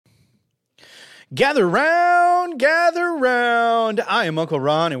Gather round, gather round. I am Uncle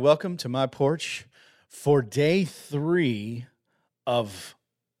Ron, and welcome to my porch for day 3 of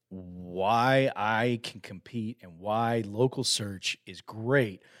why I can compete and why local search is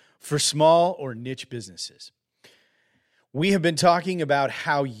great for small or niche businesses. We have been talking about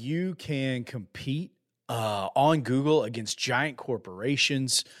how you can compete on Google against giant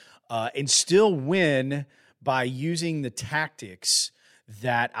corporations and still win by using the tactics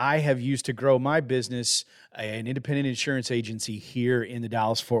that I have used to grow my business, an independent insurance agency here in the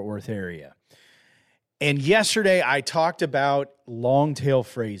Dallas-Fort Worth area. And yesterday I talked about long tail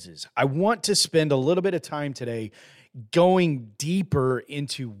phrases. I want to spend a little bit of time today going deeper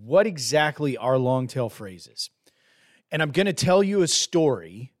into what exactly are long tail phrases. And I'm going to tell you a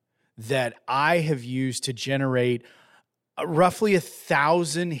story that I have used to generate roughly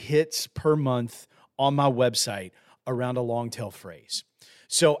 1,000 hits per month on my website around a long tail phrase.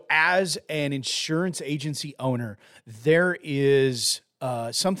 So as an insurance agency owner, there is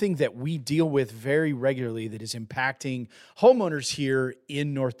something that we deal with very regularly that is impacting homeowners here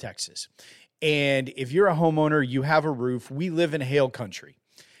in North Texas. And if you're a homeowner, you have a roof. We live in hail country.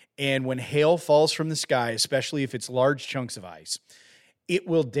 And when hail falls from the sky, especially if it's large chunks of ice, it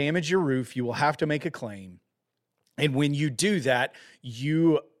will damage your roof. You will have to make a claim. And when you do that,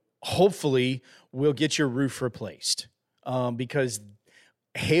 you hopefully will get your roof replaced because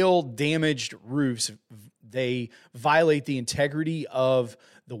hail-damaged roofs, they violate the integrity of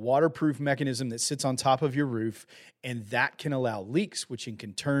the waterproof mechanism that sits on top of your roof, and that can allow leaks, which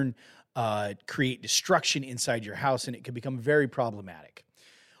can turn create destruction inside your house, and it can become very problematic.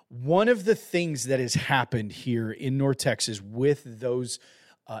 One of the things that has happened here in North Texas with those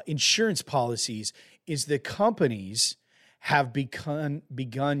insurance policies is the companies have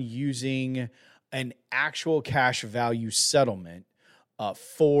begun using an actual cash value settlement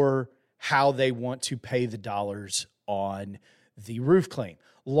for how they want to pay the dollars on the roof claim.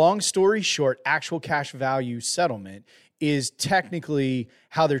 Long story short, actual cash value settlement is technically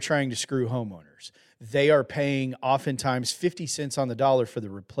how they're trying to screw homeowners. They are paying oftentimes 50 cents on the dollar for the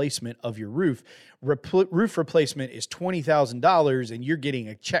replacement of your roof. Roof replacement is $20,000 and you're getting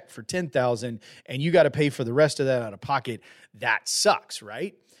a check for $10,000 and you got to pay for the rest of that out of pocket. That sucks,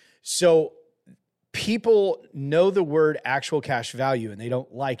 right? So people know the word actual cash value and they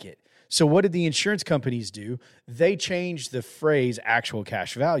don't like it. So what did the insurance companies do? They changed the phrase actual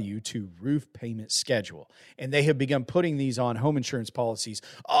cash value to roof payment schedule. And they have begun putting these on home insurance policies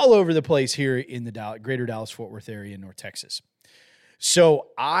all over the place here in the greater Dallas-Fort Worth area in North Texas. So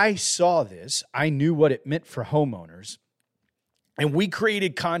I saw this. I knew what it meant for homeowners. And we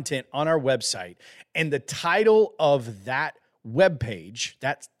created content on our website. And the title of that webpage,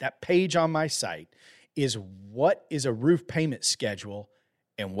 that page on my site, is what is a roof payment schedule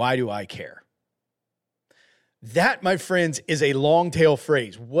and why do I care? That, my friends, is a long tail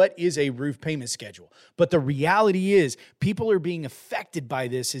phrase. What is a roof payment schedule? But the reality is people are being affected by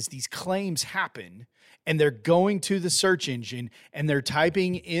this as these claims happen and they're going to the search engine and they're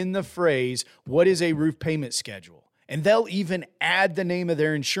typing in the phrase, what is a roof payment schedule? And they'll even add the name of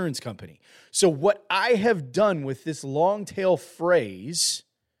their insurance company. So what I have done with this long tail phrase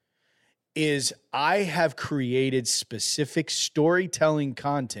is I have created specific storytelling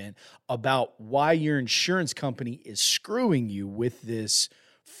content about why your insurance company is screwing you with this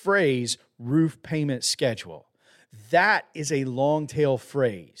phrase, roof payment schedule. That is a long tail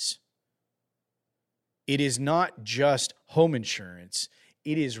phrase. It is not just home insurance.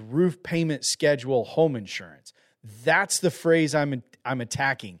 It is roof payment schedule home insurance. That's the phrase I'm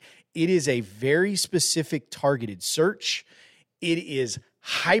attacking. It is a very specific targeted search. It is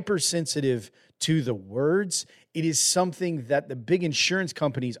hypersensitive to the words. It is something that the big insurance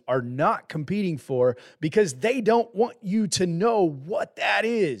companies are not competing for because they don't want you to know what that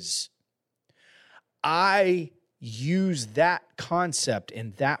is. I use that concept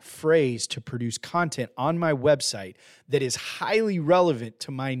and that phrase to produce content on my website that is highly relevant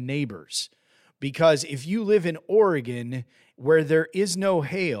to my neighbors. Because if you live in Oregon where there is no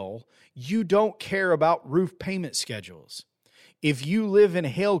hail, you don't care about roof payment schedules. If you live in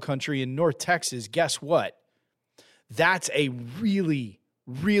hail country in North Texas, guess what? That's a really,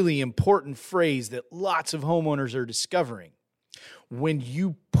 really important phrase that lots of homeowners are discovering. When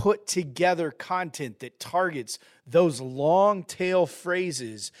you put together content that targets those long tail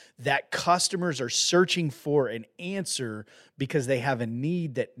phrases that customers are searching for an answer because they have a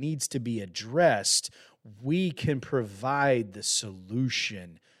need that needs to be addressed, we can provide the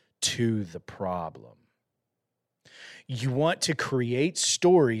solution to the problem. You want to create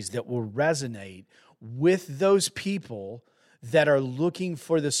stories that will resonate with those people that are looking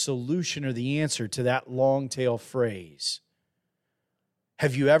for the solution or the answer to that long tail phrase.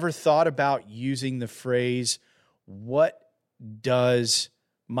 Have you ever thought about using the phrase, what does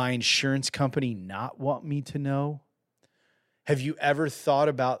my insurance company not want me to know? Have you ever thought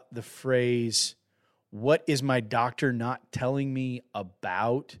about the phrase, what is my doctor not telling me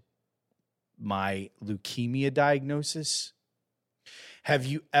about my leukemia diagnosis? Have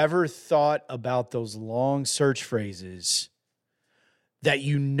you ever thought about those long search phrases that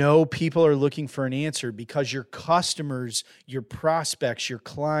you know people are looking for an answer because your customers, your prospects, your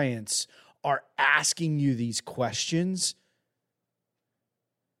clients are asking you these questions?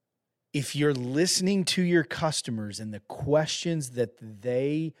 If you're listening to your customers and the questions that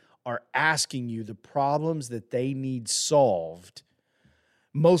they are asking you, the problems that they need solved,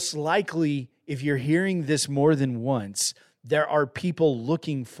 most likely, if you're hearing this more than once, there are people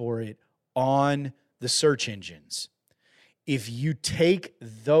looking for it on the search engines. If you take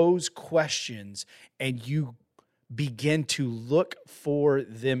those questions and you begin to look for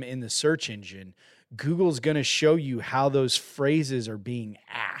them in the search engine, Google's going to show you how those phrases are being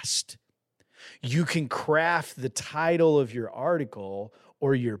asked. You can craft the title of your article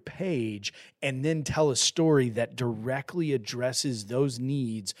or your page and then tell a story that directly addresses those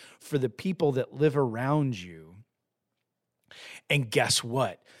needs for the people that live around you. And guess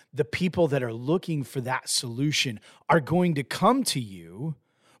what? The people that are looking for that solution are going to come to you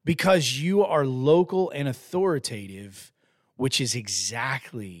because you are local and authoritative, which is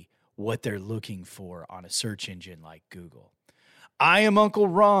exactly what they're looking for on a search engine like Google. I am Uncle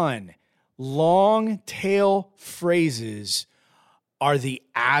Ron. Long tail phrases are the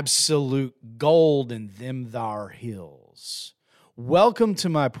absolute gold in them thar hills. Welcome to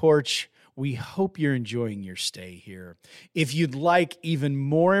my porch. We hope you're enjoying your stay here. If you'd like even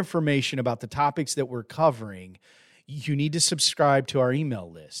more information about the topics that we're covering, you need to subscribe to our email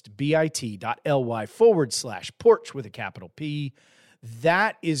list, bit.ly/porch with a capital P.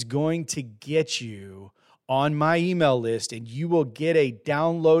 That is going to get you on my email list, and you will get a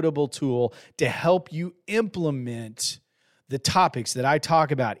downloadable tool to help you implement the topics that I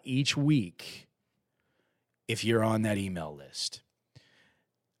talk about each week if you're on that email list.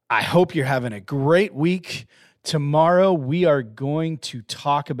 I hope you're having a great week. Tomorrow, we are going to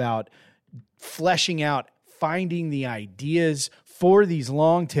talk about fleshing out, finding the ideas for these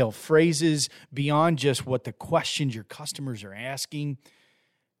long tail phrases beyond just what the questions your customers are asking.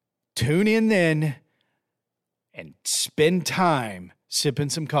 Tune in then and spend time sipping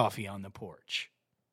some coffee on the porch.